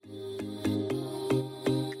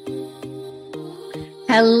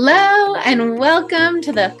Hello and welcome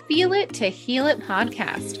to the Feel It to Heal It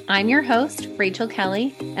podcast. I'm your host, Rachel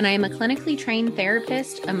Kelly, and I am a clinically trained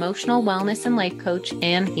therapist, emotional wellness and life coach,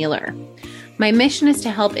 and healer. My mission is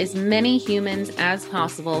to help as many humans as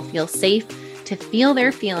possible feel safe to feel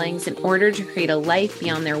their feelings in order to create a life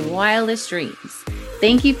beyond their wildest dreams.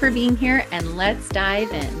 Thank you for being here, and let's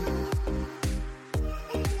dive in.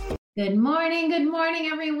 Good morning,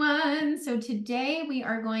 everyone. So today we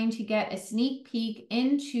are going to get a sneak peek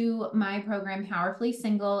into my program, Powerfully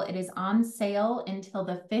Single. It is on sale until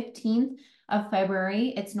the 15th of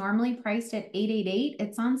February. It's normally priced at $888.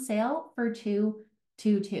 It's on sale for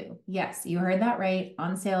 $222. Yes, you heard that right.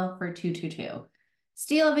 On sale for $222.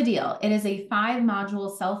 Steal of a deal. It is a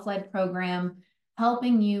 5-module self-led program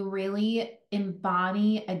helping you really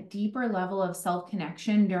embody a deeper level of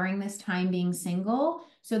self-connection during this time being single,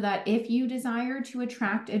 so that if you desire to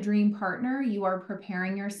attract a dream partner, you are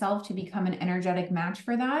preparing yourself to become an energetic match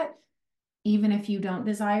for that. Even if you don't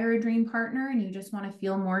desire a dream partner and you just want to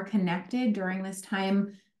feel more connected during this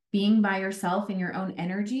time being by yourself in your own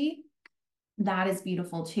energy, that is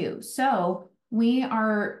beautiful too. So we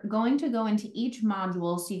are going to go into each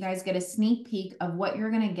module so you guys get a sneak peek of what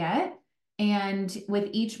you're going to get. And with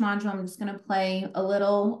each module, I'm just going to play a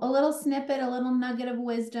little snippet, a little nugget of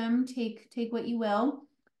wisdom. Take what you will.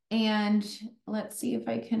 And let's see if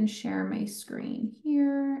I can share my screen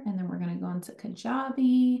here. And then we're going to go into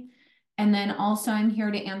Kajabi. And then also I'm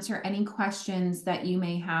here to answer any questions that you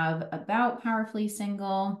may have about Powerfully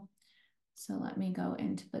Single. So let me go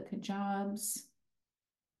into the Kajabs.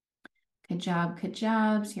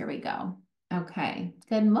 Kajabs. Here we go. Okay.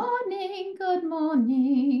 Good morning.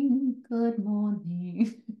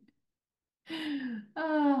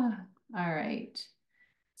 All right.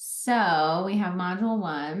 So we have module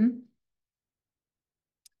 1.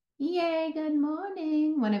 Yay, good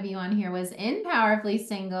morning. One of you on here was in Powerfully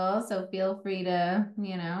Single, so feel free to,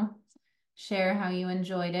 share how you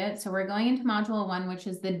enjoyed it. So we're going into module 1, which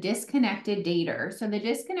is the disconnected dater. So the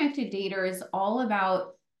disconnected dater is all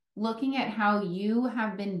about looking at how you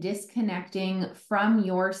have been disconnecting from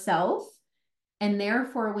yourself. And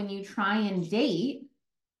therefore, when you try and date,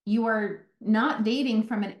 you are not dating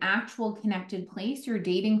from an actual connected place. You're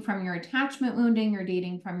dating from your attachment wounding. You're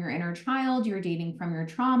dating from your inner child. You're dating from your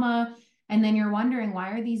trauma. And then you're wondering, why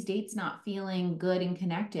are these dates not feeling good and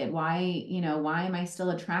connected? Why am I still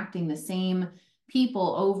attracting the same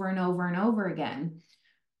people over and over and over again?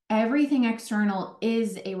 Everything external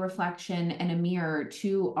is a reflection and a mirror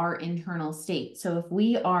to our internal state. So if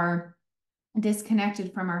we are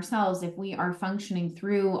disconnected from ourselves, if we are functioning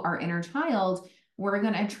through our inner child, we're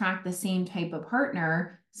going to attract the same type of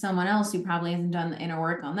partner, someone else who probably hasn't done the inner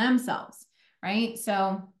work on themselves, right?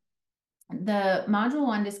 So the module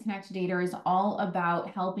 1 disconnected dater is all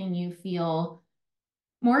about helping you feel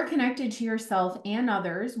more connected to yourself and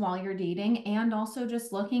others while you're dating, and also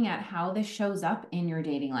just looking at how this shows up in your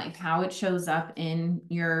dating life, how it shows up in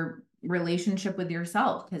your relationship with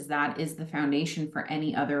yourself, because that is the foundation for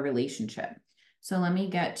any other relationship. So let me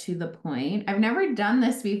get to the point. I've never done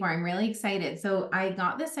this before. I'm really excited. So I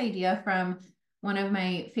got this idea from one of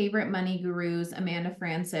my favorite money gurus, Amanda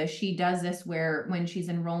Francis. She does this where when she's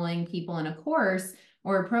enrolling people in a course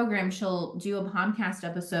or a program, she'll do a podcast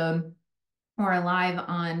episode or a live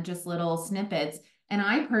on just little snippets. And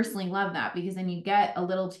I personally love that, because then you get a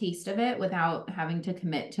little taste of it without having to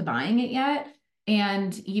commit to buying it yet.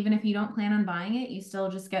 And even if you don't plan on buying it, you still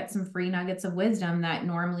just get some free nuggets of wisdom that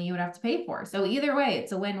normally you would have to pay for. So either way,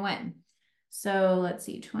 it's a win-win. So let's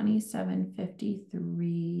see,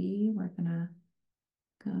 2753. We're gonna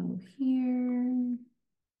go here.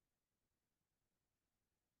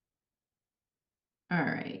 All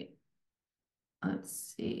right.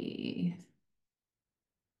 Let's see.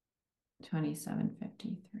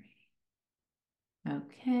 2753.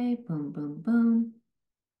 Okay, boom, boom, boom.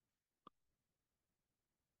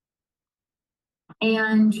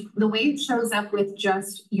 And the way it shows up with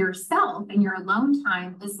just yourself and your alone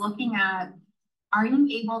time is looking at, are you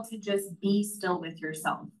able to just be still with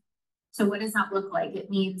yourself? So what does that look like?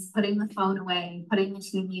 It means putting the phone away, putting the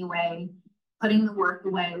TV away, putting the work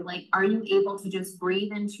away. Like, are you able to just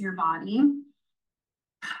breathe into your body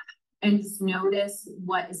and just notice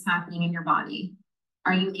what is happening in your body?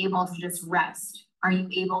 Are you able to just rest? Are you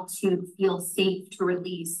able to feel safe to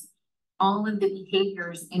release all of the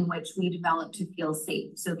behaviors in which we develop to feel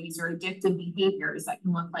safe? So these are addictive behaviors that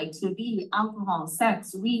can look like TV, alcohol,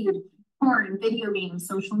 sex, weed, porn, video games,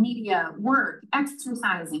 social media, work,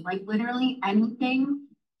 exercising. Like literally anything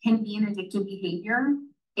can be an addictive behavior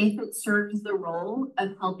if it serves the role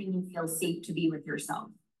of helping you feel safe to be with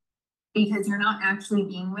yourself. because you're not actually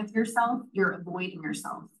being with yourself, you're avoiding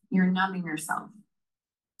yourself, you're numbing yourself.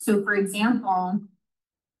 So, for example,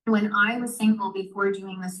 when I was single before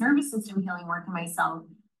doing this nervous system healing work on myself,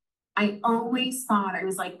 I always thought I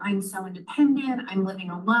was like, I'm so independent. I'm living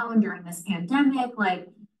alone during this pandemic. Like,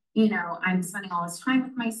 I'm spending all this time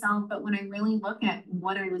with myself. But when I really look at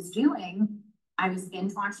what I was doing, I was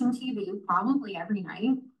binge watching TV probably every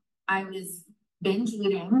night. I was binge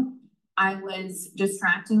eating. I was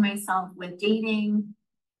distracting myself with dating,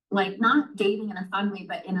 like not dating in a fun way,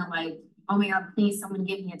 but in a like, oh my God, please, someone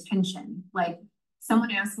give me attention. Like,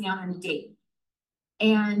 someone asked me out on a date.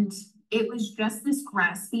 And it was just this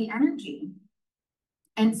graspy energy.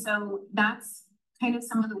 And so that's kind of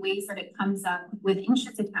some of the ways that it comes up with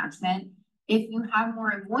anxious attachment. If you have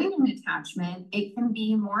more avoidant attachment, it can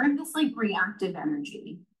be more of this like reactive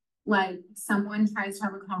energy. Like someone tries to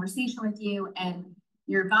have a conversation with you and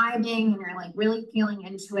you're vibing and you're like really feeling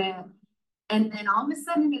into it. And then all of a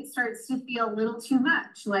sudden it starts to feel a little too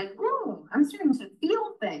much. Like, oh, I'm starting to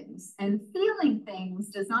feel things, and feeling things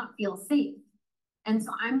does not feel safe. And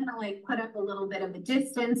so I'm going to like put up a little bit of a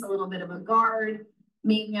distance, a little bit of a guard.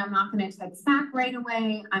 Maybe I'm not going to text back right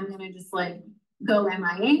away. I'm going to just like go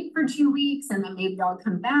MIA for 2 weeks and then maybe I'll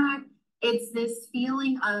come back. It's this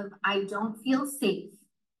feeling of I don't feel safe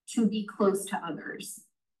to be close to others.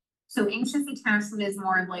 So anxious attachment is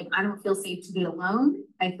more of like, I don't feel safe to be alone.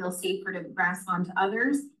 I feel safer to grasp onto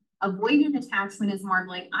others. Avoidant attachment is more of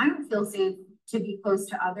like, I don't feel safe to be close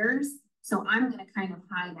to others. So I'm going to kind of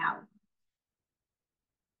hide out.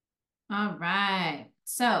 All right.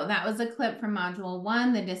 So that was a clip from module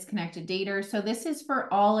 1, the disconnected dater. So this is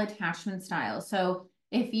for all attachment styles. So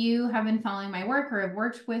if you have been following my work or have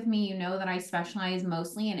worked with me, you know that I specialize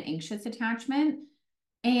mostly in anxious attachment.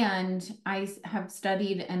 And I have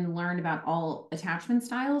studied and learned about all attachment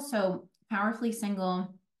styles. So Powerfully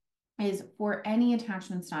Single is for any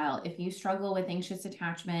attachment style. If you struggle with anxious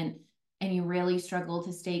attachment and you really struggle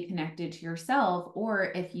to stay connected to yourself,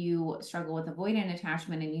 or if you struggle with avoidant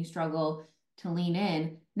attachment and you struggle to lean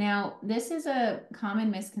in. Now, this is a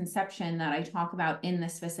common misconception that I talk about in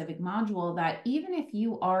this specific module, that even if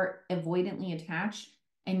you are avoidantly attached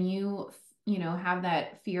and you have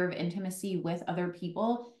that fear of intimacy with other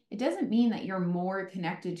people, it doesn't mean that you're more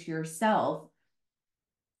connected to yourself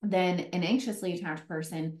than an anxiously attached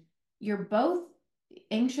person. You're both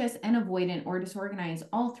anxious and avoidant or disorganized.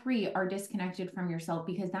 All three are disconnected from yourself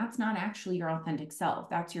because that's not actually your authentic self.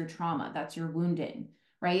 That's your trauma, that's your wounding,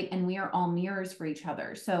 right? And we are all mirrors for each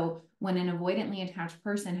other. So when an avoidantly attached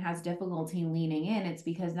person has difficulty leaning in, it's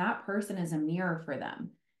because that person is a mirror for them.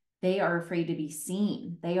 They are afraid to be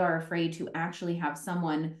seen. They are afraid to actually have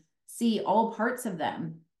someone see all parts of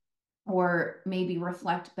them or maybe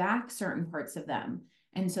reflect back certain parts of them.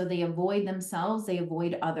 And so they avoid themselves, they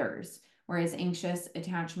avoid others. Whereas anxious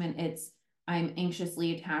attachment, it's I'm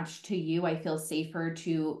anxiously attached to you. I feel safer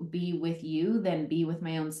to be with you than be with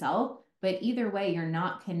my own self. But either way, you're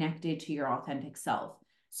not connected to your authentic self.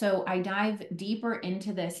 So I dive deeper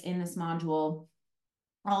into this in this module,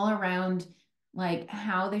 all around like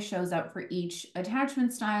how this shows up for each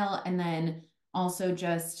attachment style, and then also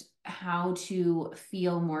just how to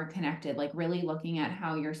feel more connected, like really looking at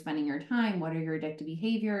how you're spending your time, what are your addictive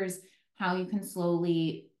behaviors, how you can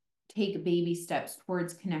slowly take baby steps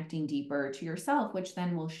towards connecting deeper to yourself, which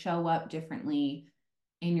then will show up differently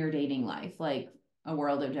in your dating life, like a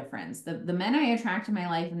world of difference. The men I attract in my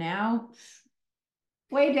life now,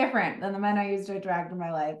 way different than the men I used to attract in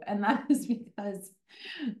my life. And that is because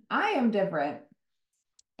I am different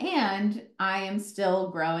and I am still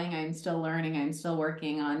growing. I'm still learning. I'm still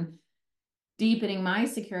working on deepening my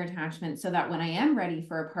secure attachment so that when I am ready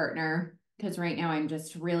for a partner, because right now I'm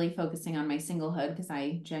just really focusing on my singlehood because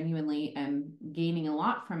I genuinely am gaining a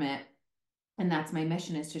lot from it. And that's my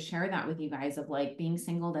mission, is to share that with you guys, of like, being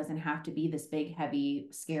single doesn't have to be this big, heavy,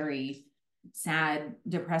 scary, sad,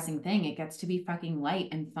 depressing thing. It gets to be fucking light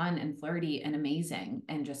and fun and flirty and amazing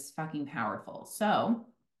and just fucking powerful. So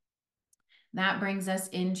that brings us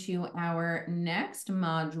into our next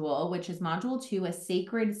module, which is module 2, a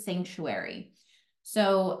sacred sanctuary.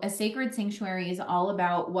 So a sacred sanctuary is all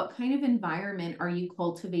about what kind of environment are you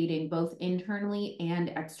cultivating both internally and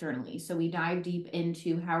externally. So we dive deep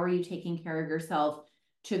into how are you taking care of yourself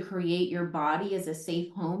to create your body as a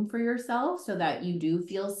safe home for yourself so that you do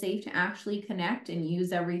feel safe to actually connect and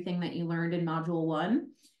use everything that you learned in module 1.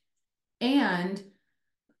 And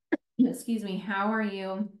excuse me, how are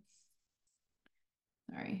you?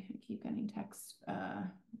 Sorry, I keep getting text.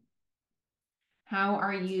 How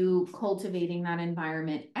are you cultivating that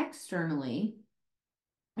environment externally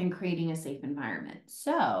and creating a safe environment?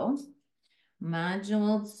 So,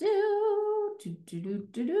 module 2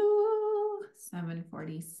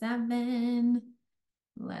 7:47.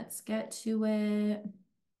 Let's get to it.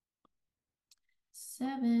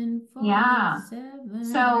 7:47. Yeah.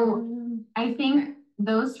 So I think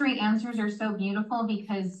those three answers are so beautiful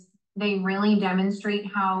because they really demonstrate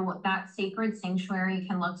how that sacred sanctuary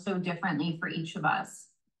can look so differently for each of us.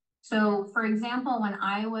 So, for example, when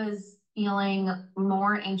I was feeling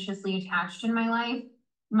more anxiously attached in my life,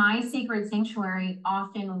 my sacred sanctuary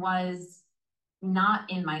often was not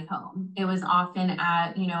in my home. It was often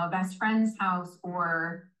at, a best friend's house,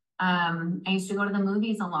 or I used to go to the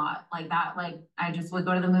movies a lot like that. Like I just would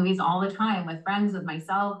go to the movies all the time with friends, with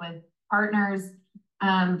myself, with partners,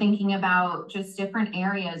 thinking about just different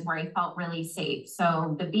areas where I felt really safe.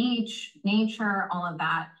 So the beach, nature, all of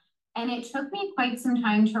that. And it took me quite some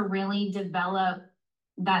time to really develop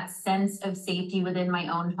that sense of safety within my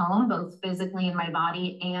own home, both physically in my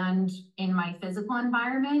body and in my physical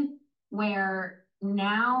environment, where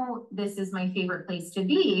now this is my favorite place to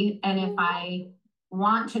be. And if I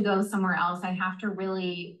want to go somewhere else, I have to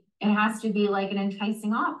really, it has to be like an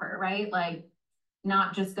enticing offer, right? Like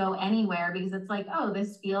not just go anywhere because it's like, oh,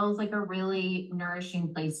 this feels like a really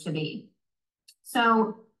nourishing place to be.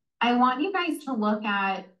 So I want you guys to look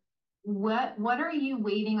at what are you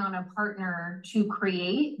waiting on a partner to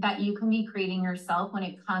create that you can be creating yourself when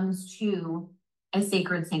it comes to a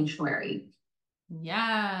sacred sanctuary?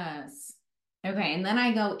 Yes. Okay, and then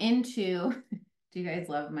I go into, do you guys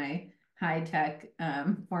love my high tech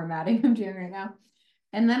formatting I'm doing right now?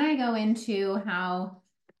 And then I go into how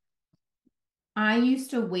I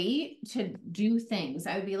used to wait to do things.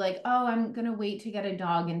 I would be like, oh, I'm going to wait to get a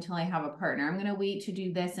dog until I have a partner. I'm going to wait to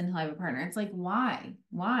do this until I have a partner. It's like, why?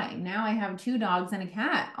 Why? Now I have two dogs and a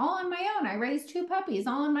cat all on my own. I raised two puppies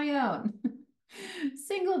all on my own.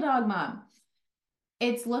 Single dog mom.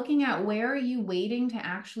 It's looking at where are you waiting to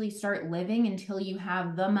actually start living until you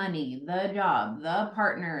have the money, the job, the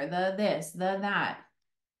partner, the this, the that.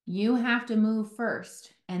 You have to move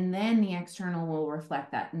first, and then the external will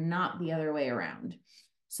reflect that, not the other way around.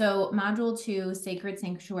 So, module 2, sacred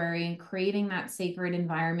sanctuary, creating that sacred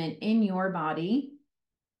environment in your body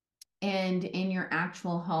and in your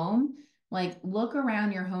actual home. Like, look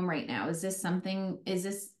around your home right now. Is this a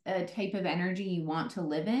type of energy you want to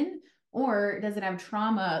live in? Or does it have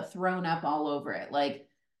trauma thrown up all over it? Like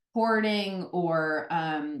hoarding, or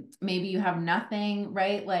maybe you have nothing,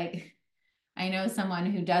 right? Like, I know someone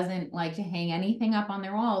who doesn't like to hang anything up on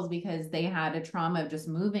their walls because they had a trauma of just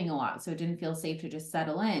moving a lot. So it didn't feel safe to just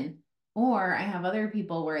settle in. Or I have other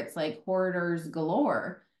people where it's like hoarders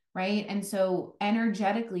galore, right? And so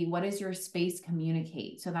energetically, what does your space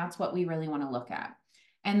communicate? So that's what we really want to look at.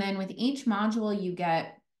 And then with each module, you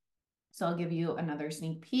get, so I'll give you another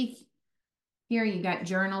sneak peek. Here you got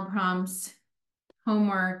journal prompts,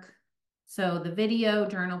 homework. So the video,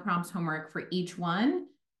 journal prompts, homework for each one.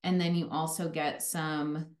 And then you also get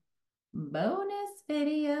some bonus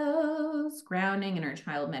videos, grounding, inner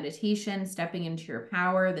child meditation, stepping into your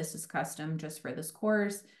power. This is custom just for this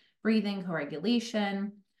course, breathing,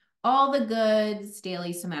 co-regulation, all the goods,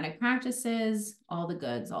 daily somatic practices, all the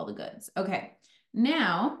goods, all the goods. Okay,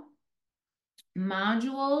 now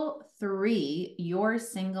module 3, your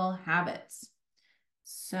single habits.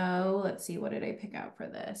 So let's see, what did I pick out for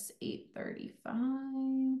this?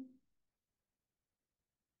 8:35.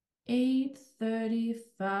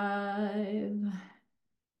 8:35.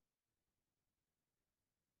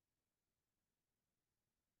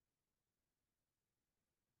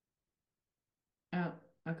 Oh,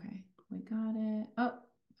 okay. We got it. Oh,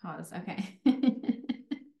 pause. Okay.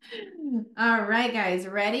 All right, guys,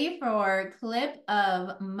 ready for clip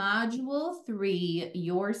of module 3,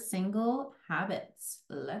 your single habits.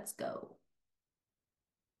 Let's go.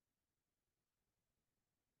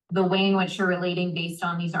 The way in which you're relating based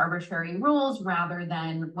on these arbitrary rules rather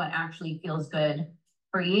than what actually feels good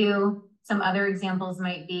for you. Some other examples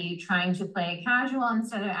might be trying to play casual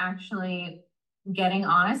instead of actually getting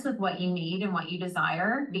honest with what you need and what you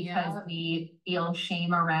desire, because we feel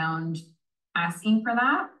shame around asking for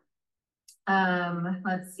that.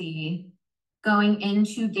 Let's see, going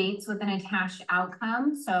into dates with an attached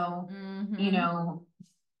outcome. So,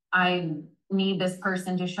 I need this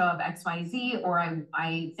person to show up XYZ, or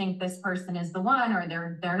I think this person is the one, or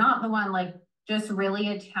they're not the one. Like just really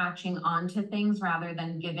attaching onto things rather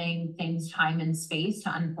than giving things time and space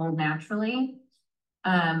to unfold naturally.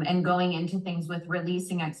 And going into things with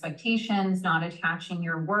releasing expectations, not attaching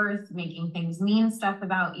your worth, making things mean stuff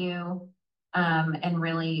about you, and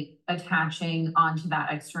really attaching onto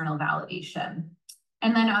that external validation.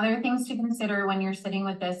 And then other things to consider when you're sitting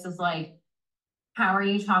with this is like, How are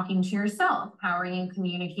you talking to yourself? How are you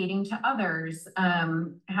communicating to others?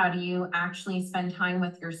 How do you actually spend time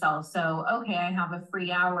with yourself? So, okay, I have a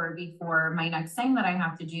free hour before my next thing that I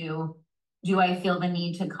have to do. Do I feel the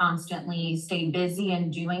need to constantly stay busy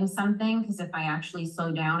and doing something? Because if I actually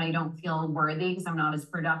slow down, I don't feel worthy because I'm not as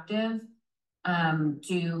productive.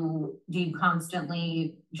 Do you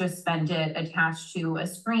constantly just spend it attached to a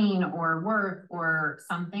screen or work or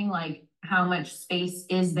something? Like how much space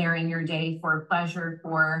is there in your day for pleasure,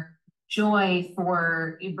 for joy,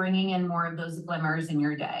 for bringing in more of those glimmers in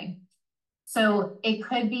your day? So it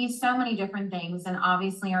could be so many different things. And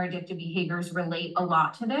obviously our addictive behaviors relate a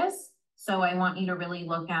lot to this. So I want you to really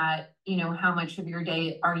look at, how much of your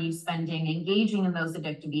day are you spending engaging in those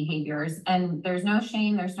addictive behaviors? And there's no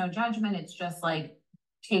shame, there's no judgment. It's just like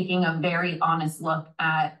taking a very honest look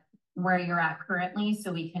at where you're at currently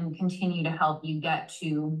so we can continue to help you get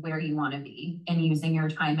to where you want to be and using your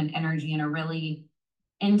time and energy in a really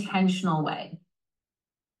intentional way.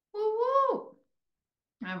 Woo woo.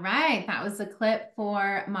 All right, that was the clip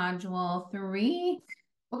for module 3.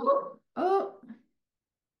 Oh, oh.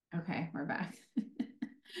 Okay, we're back.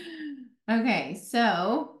 Okay,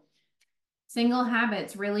 so single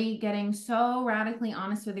habits, really getting so radically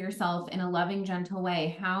honest with yourself in a loving, gentle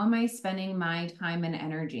way. How am I spending my time and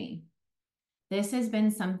energy? This has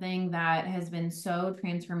been something that has been so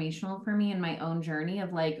transformational for me in my own journey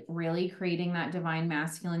of like really creating that divine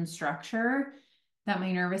masculine structure that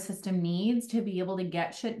my nervous system needs to be able to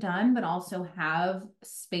get shit done, but also have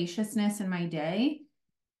spaciousness in my day.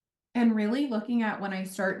 And really looking at when I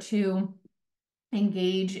start to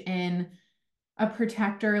engage in a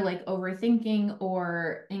protector like overthinking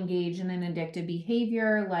or engage in an addictive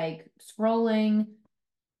behavior like scrolling,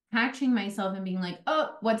 catching myself and being like,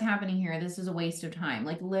 oh, what's happening here? This is a waste of time.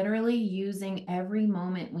 Like literally using every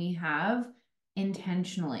moment we have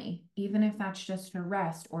intentionally, even if that's just to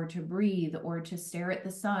rest or to breathe or to stare at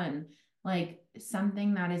the sun, like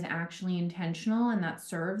something that is actually intentional and that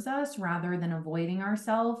serves us rather than avoiding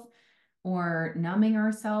ourselves or numbing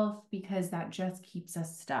ourselves because that just keeps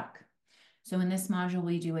us stuck. So in this module,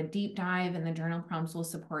 we do a deep dive and the journal prompts will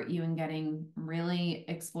support you in getting really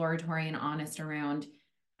exploratory and honest around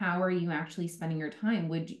how are you actually spending your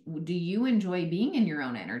time? Do you enjoy being in your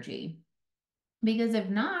own energy? Because if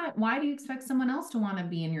not, why do you expect someone else to want to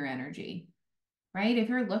be in your energy? Right? If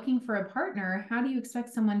you're looking for a partner, how do you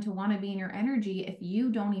expect someone to want to be in your energy if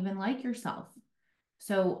you don't even like yourself?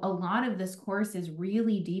 So a lot of this course is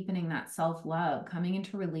really deepening that self-love, coming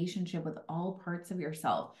into relationship with all parts of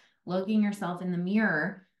yourself, looking yourself in the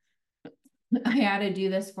mirror. I had to do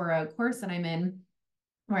this for a course that I'm in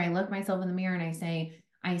where I look myself in the mirror and I say,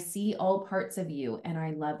 I see all parts of you and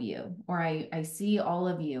I love you, or I see all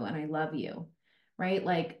of you and I love you, right?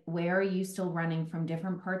 Like, where are you still running from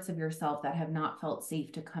different parts of yourself that have not felt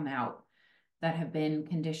safe to come out, that have been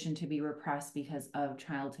conditioned to be repressed because of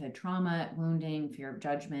childhood trauma, wounding, fear of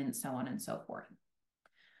judgment, so on and so forth.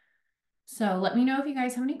 So let me know if you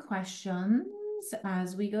guys have any questions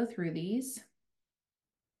as we go through these.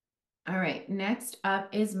 All right, next up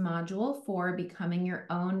is module 4, becoming your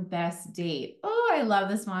own best date. Oh, I love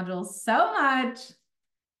this module so much.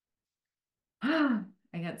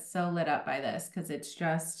 I get so lit up by this because it's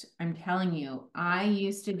just, I'm telling you, I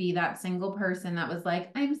used to be that single person that was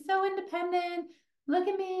like, I'm so independent. Look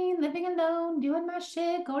at me, living alone, doing my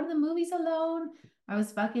shit, going to the movies alone. I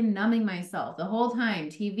was fucking numbing myself the whole time.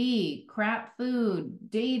 TV, crap food,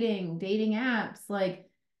 dating apps, like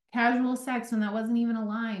casual sex when that wasn't even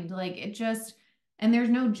aligned. Like it just, and there's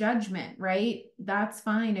no judgment, right? That's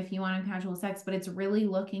fine if you want a casual sex, but it's really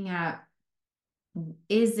looking at,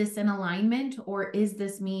 is this in alignment or is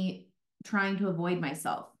this me trying to avoid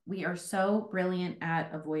myself? We are so brilliant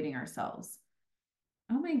at avoiding ourselves.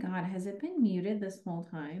 Oh my God, has it been muted this whole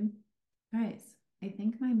time? Guys, I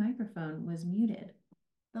think my microphone was muted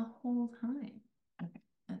the whole time. Okay,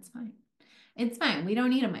 that's fine. It's fine. We don't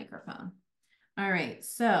need a microphone. All right,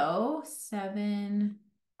 so 7,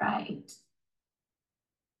 Right.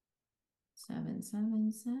 7,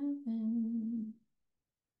 7, 7.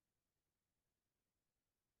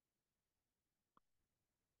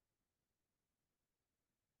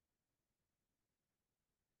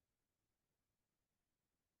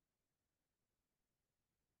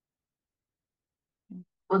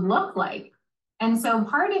 Would look like. And so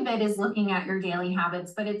part of it is looking at your daily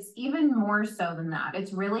habits, but it's even more so than that.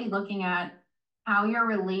 It's really looking at how you're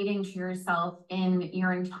relating to yourself in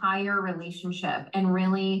your entire relationship and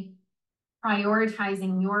really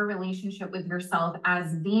prioritizing your relationship with yourself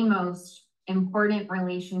as the most important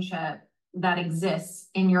relationship that exists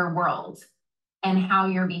in your world. and how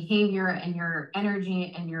your behavior and your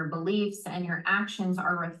energy and your beliefs and your actions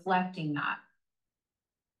are reflecting that.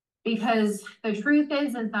 Because the truth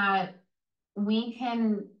is that we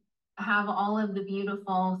can have all of the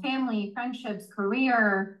beautiful family, friendships,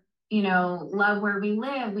 career, love where we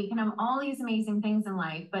live. We can have all these amazing things in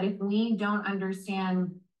life, but if we don't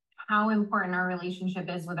understand how important our relationship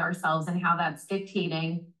is with ourselves and how that's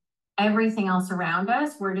dictating everything else around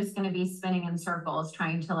us, we're just going to be spinning in circles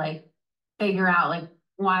trying to figure out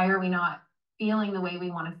why are we not feeling the way we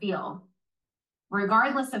want to feel,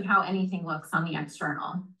 regardless of how anything looks on the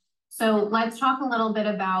external. So let's talk a little bit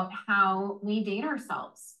about how we date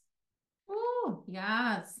ourselves. Oh,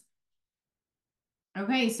 yes.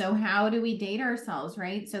 Okay, so how do we date ourselves,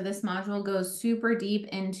 right? So this module goes super deep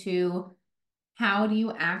into how do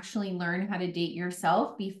you actually learn how to date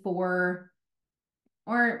yourself or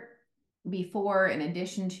before, in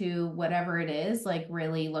addition to whatever it is, like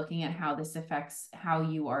really looking at how this affects how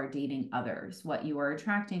you are dating others, what you are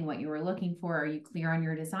attracting, what you are looking for. Are you clear on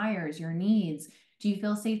your desires, your needs? Do you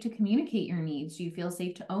feel safe to communicate your needs? Do you feel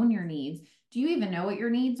safe to own your needs? Do you even know what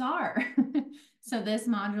your needs are? So this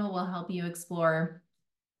module will help you explore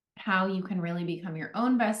how you can really become your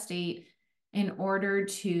own best date in order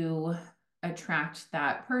to attract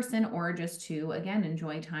that person or just to, again,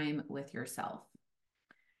 enjoy time with yourself.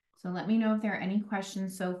 So let me know if there are any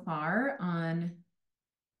questions so far on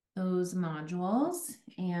those modules.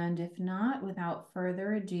 And if not, without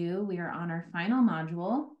further ado, we are on our final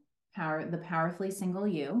module, the Powerfully Single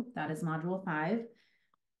You. That is module 5.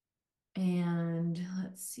 And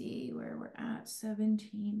let's see where we're at,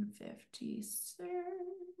 1756.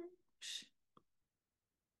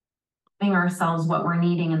 Ourselves what we're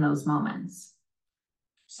needing in those moments.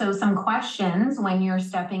 So some questions when you're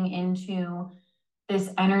stepping into this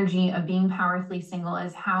energy of being powerfully single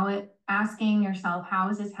is asking yourself, how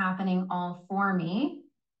is this happening all for me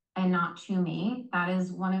and not to me? That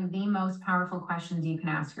is one of the most powerful questions you can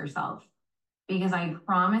ask yourself. Because I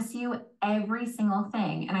promise you every single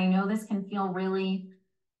thing, and I know this can feel really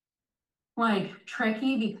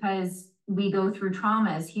tricky because we go through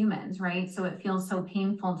trauma as humans, right? So it feels so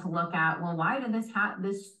painful to look at, well, why did this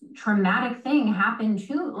traumatic thing happen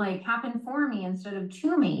for me instead of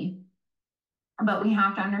to me? But we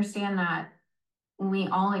have to understand that we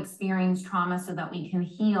all experience trauma so that we can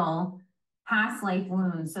heal past life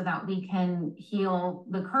wounds, so that we can heal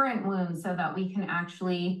the current wounds, so that we can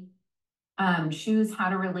actually choose how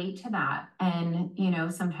to relate to that. And,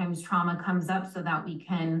 sometimes trauma comes up so that we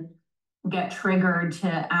can get triggered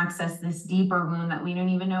to access this deeper wound that we don't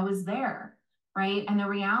even know is there, right? And the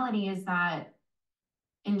reality is that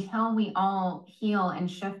until we all heal and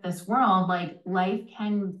shift this world, life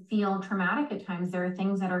can feel traumatic at times. There are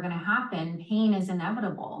things that are going to happen. Pain is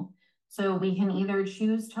inevitable. So we can either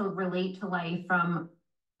choose to relate to life from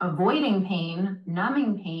avoiding pain,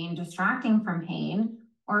 numbing pain, distracting from pain,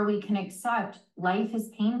 or we can accept life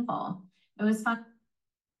is painful. It was fun.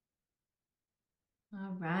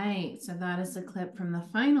 All right, so that is a clip from the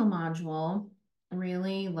final module,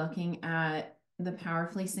 really looking at the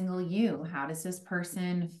powerfully single you. How does this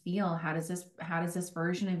person feel? How does this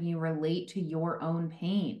version of you relate to your own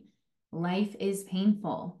pain? Life is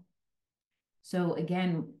painful. So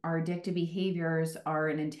again, our addictive behaviors are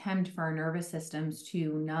an attempt for our nervous systems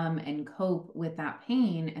to numb and cope with that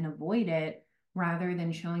pain and avoid it, rather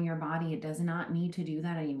than showing your body it does not need to do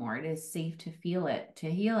that anymore. It is safe to feel it, to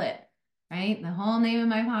heal it, right? The whole name of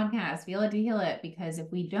my podcast, Feel It to Heal It, because if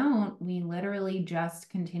we don't, we literally just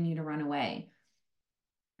continue to run away.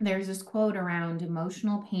 There's this quote around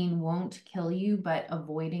emotional pain won't kill you, but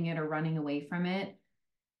avoiding it or running away from it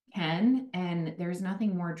can. And there's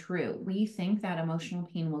nothing more true. We think that emotional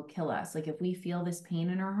pain will kill us. Like if we feel this pain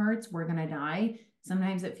in our hearts, we're going to die.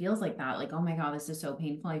 Sometimes it feels like that. Like, oh my God, this is so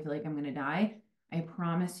painful. I feel like I'm going to die. I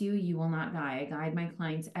promise you, you will not die. I guide my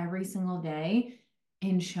clients every single day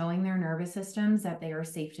in showing their nervous systems that they are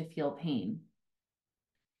safe to feel pain.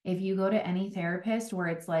 If you go to any therapist where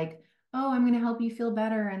it's like, oh, I'm going to help you feel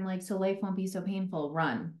better and so life won't be so painful,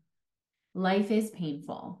 run. Life is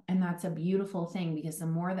painful, and that's a beautiful thing, because the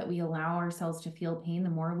more that we allow ourselves to feel pain, the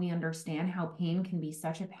more we understand how pain can be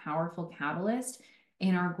such a powerful catalyst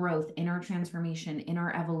in our growth, in our transformation, in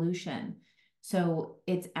our evolution. So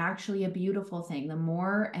it's actually a beautiful thing. The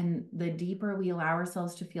more and the deeper we allow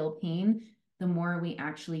ourselves to feel pain, the more we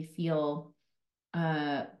actually feel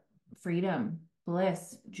uh, freedom,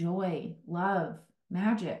 bliss, joy, love,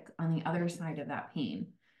 magic on the other side of that pain.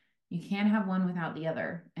 You can't have one without the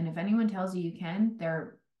other. And if anyone tells you you can,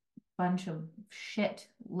 they're a bunch of shit.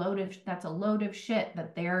 That's a load of shit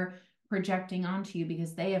that they're projecting onto you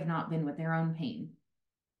because they have not been with their own pain.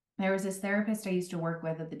 There was this therapist I used to work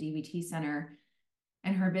with at the DBT center,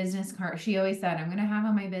 and her business card, she always said, I'm going to have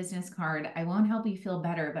on my business card, I won't help you feel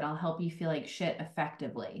better, but I'll help you feel like shit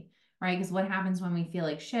effectively, right? Because what happens when we feel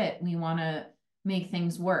like shit? We want to make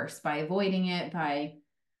things worse by avoiding it, by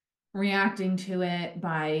reacting to it,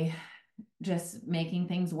 by just making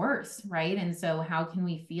things worse, right? And so how can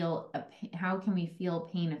we feel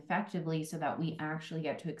pain effectively so that we actually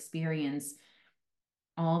get to experience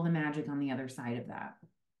all the magic on the other side of that?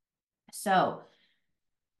 So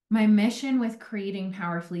my mission with creating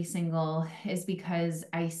Powerfully Single is because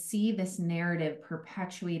I see this narrative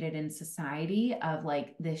perpetuated in society of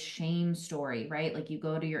like this shame story, right? Like you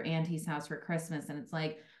go to your auntie's house for Christmas and it's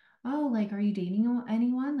like, oh, like, are you dating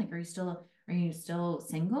anyone? Like, are you still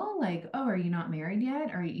single? Like, oh, are you not married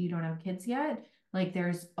yet? Or you don't have kids yet? Like,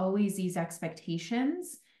 there's always these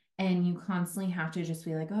expectations. And you constantly have to just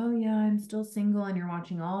be like, oh, yeah, I'm still single. And you're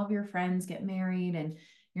watching all of your friends get married and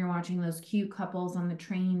you're watching those cute couples on the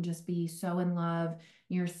train just be so in love.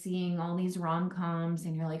 You're seeing all these rom-coms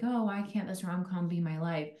and you're like, oh, why can't this rom-com be my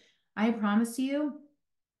life? I promise you,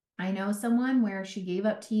 I know someone where she gave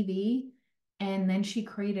up TV and then she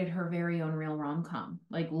created her very own real rom-com,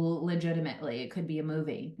 like legitimately. It could be a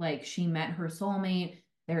movie. Like she met her soulmate.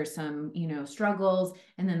 There's some, struggles,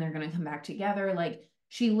 and then they're going to come back together. Like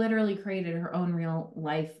she literally created her own real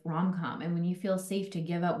life rom-com. And when you feel safe to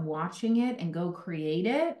give up watching it and go create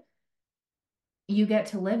it, you get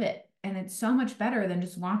to live it. And it's so much better than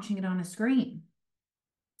just watching it on a screen.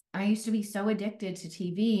 I used to be so addicted to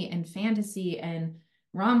TV and fantasy and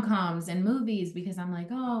rom-coms and movies because I'm like,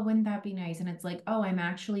 oh, wouldn't that be nice? And it's like, oh, I'm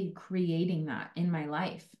actually creating that in my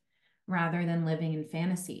life rather than living in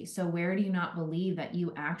fantasy. So where do you not believe that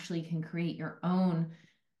you actually can create your own,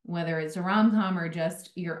 whether it's a rom-com or just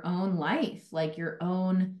your own life, like your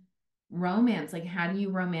own romance? Like, how do you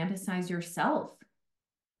romanticize yourself?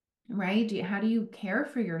 Right? How do you care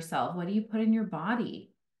for yourself? What do you put in your body?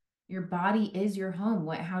 Your body is your home.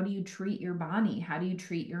 How do you treat your body? How do you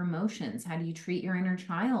treat your emotions? How do you treat your inner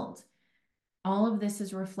child? All of this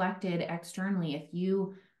is reflected externally. If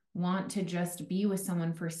you want to just be with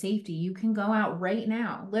someone for safety, you can go out right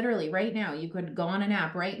now, literally right now. You could go on an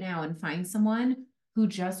app right now and find someone who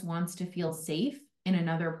just wants to feel safe in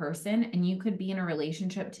another person, and you could be in a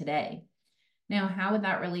relationship today. Now, how would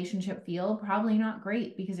that relationship feel? Probably not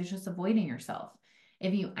great because it's just avoiding yourself.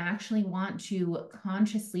 If you actually want to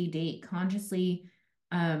consciously date, consciously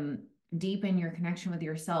um, deepen your connection with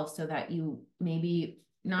yourself so that you maybe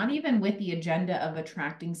not even with the agenda of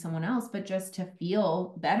attracting someone else, but just to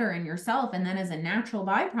feel better in yourself. And then as a natural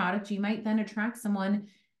byproduct, you might then attract someone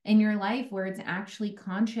in your life where it's actually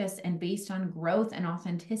conscious and based on growth and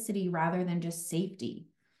authenticity rather than just safety.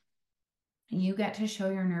 You get to show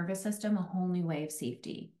your nervous system a whole new way of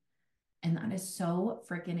safety. And that is so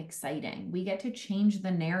freaking exciting. We get to change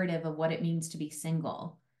the narrative of what it means to be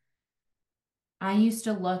single. I used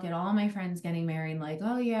to look at all my friends getting married like,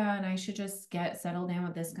 oh yeah, and I should just get settled down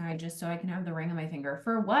with this guy just so I can have the ring on my finger.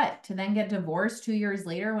 For what? To then get divorced 2 years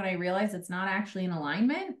later when I realize it's not actually in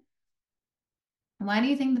alignment? Why do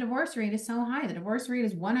you think the divorce rate is so high? The divorce rate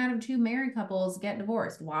is 1 out of 2 married couples get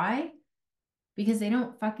divorced. Why? Because they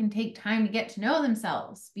don't fucking take time to get to know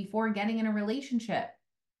themselves before getting in a relationship.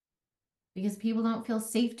 Because people don't feel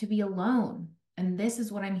safe to be alone. And this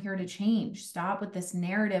is what I'm here to change. Stop with this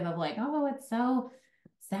narrative of like, oh, it's so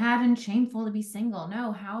sad and shameful to be single.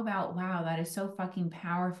 No, how about, wow, that is so fucking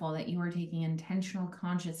powerful that you are taking intentional,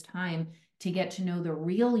 conscious time to get to know the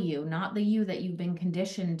real you, not the you that you've been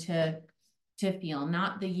conditioned to feel,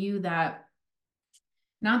 not the you that,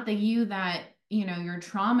 your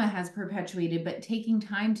trauma has perpetuated, but taking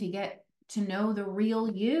time to get to know the real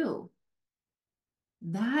you.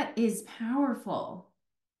 That is powerful.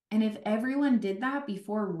 And if everyone did that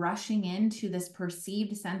before rushing into this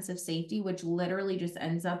perceived sense of safety, which literally just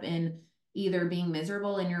ends up in either being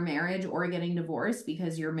miserable in your marriage or getting divorced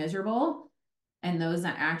because you're miserable, and those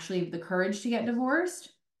that actually have the courage to get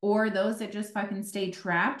divorced, or those that just fucking stay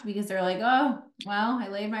trapped because they're like, oh, well,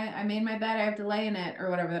 I made my bed, I have to lay in it, or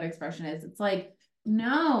whatever that expression is. It's like,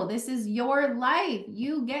 no, this is your life.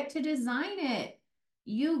 You get to design it.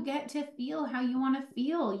 You get to feel how you want to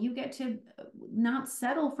feel. You get to not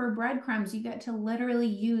settle for breadcrumbs. You get to literally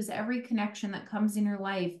use every connection that comes in your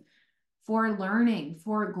life for learning,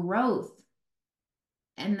 for growth.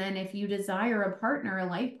 And then if you desire a partner, a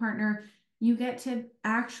life partner, you get to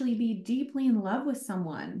actually be deeply in love with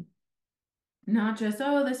someone, not just,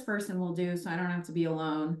 oh, this person will do, so I don't have to be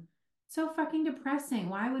alone. So fucking depressing.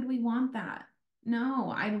 Why would we want that?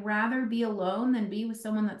 No, I'd rather be alone than be with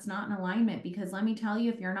someone that's not in alignment. Because let me tell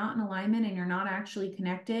you, if you're not in alignment and you're not actually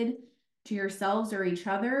connected, to yourselves or each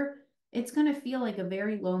other, it's going to feel like a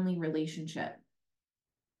very lonely relationship.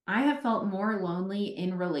 I have felt more lonely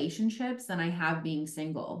in relationships than I have being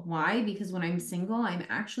single. Why? Because when I'm single, I'm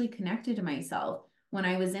actually connected to myself. When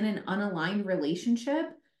I was in an unaligned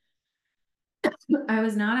relationship, I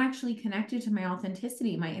was not actually connected to my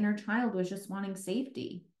authenticity. My inner child was just wanting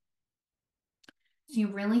safety. So you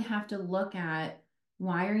really have to look at,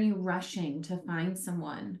 why are you rushing to find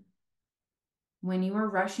someone? When you are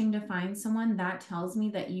rushing to find someone, that tells me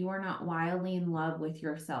that you are not wildly in love with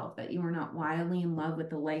yourself, that you are not wildly in love with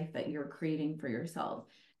the life that you're creating for yourself.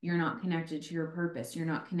 You're not connected to your purpose. You're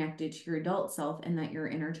not connected to your adult self, and that your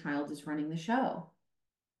inner child is running the show.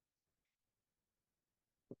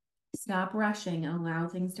 Stop rushing and allow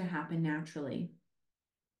things to happen naturally.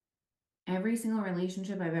 Every single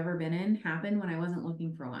relationship I've ever been in happened when I wasn't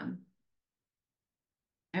looking for one.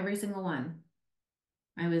 Every single one.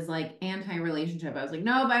 I was like anti-relationship. I was like,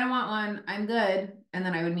 nope, I don't want one. I'm good. And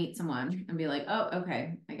then I would meet someone and be like, oh,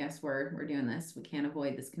 okay, I guess we're doing this. We can't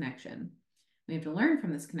avoid this connection. We have to learn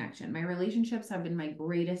from this connection. My relationships have been my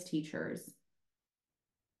greatest teachers.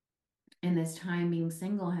 And this time being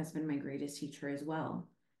single has been my greatest teacher as well.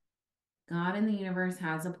 God and the universe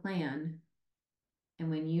has a plan. And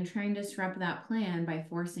when you try and disrupt that plan by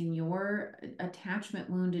forcing your attachment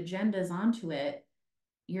wound agendas onto it,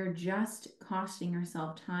 you're just costing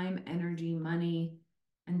yourself time, energy, money,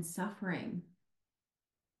 and suffering.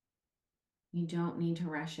 You don't need to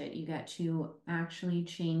rush it. You get to actually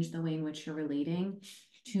change the way in which you're relating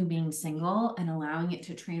to being single and allowing it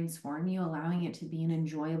to transform you, allowing it to be an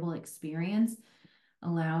enjoyable experience,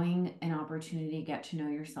 allowing an opportunity to get to know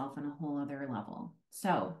yourself on a whole other level.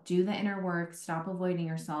 So do the inner work, stop avoiding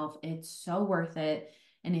yourself. It's so worth it.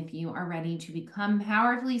 And if you are ready to become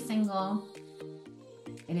powerfully single,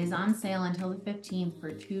 it is on sale until the 15th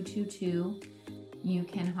for 222. You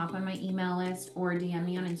can hop on my email list or DM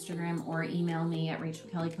me on Instagram or email me at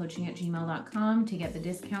rachelkellycoaching@gmail.com to get the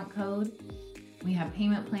discount code. We have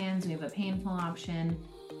payment plans, we have a pay in full option.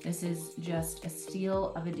 This is just a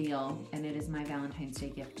steal of a deal, and it is my Valentine's Day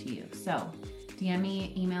gift to you. So DM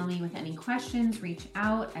me, email me with any questions, reach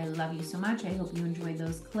out. I love you so much. I hope you enjoyed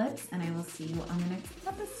those clips, and I will see you on the next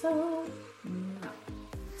episode.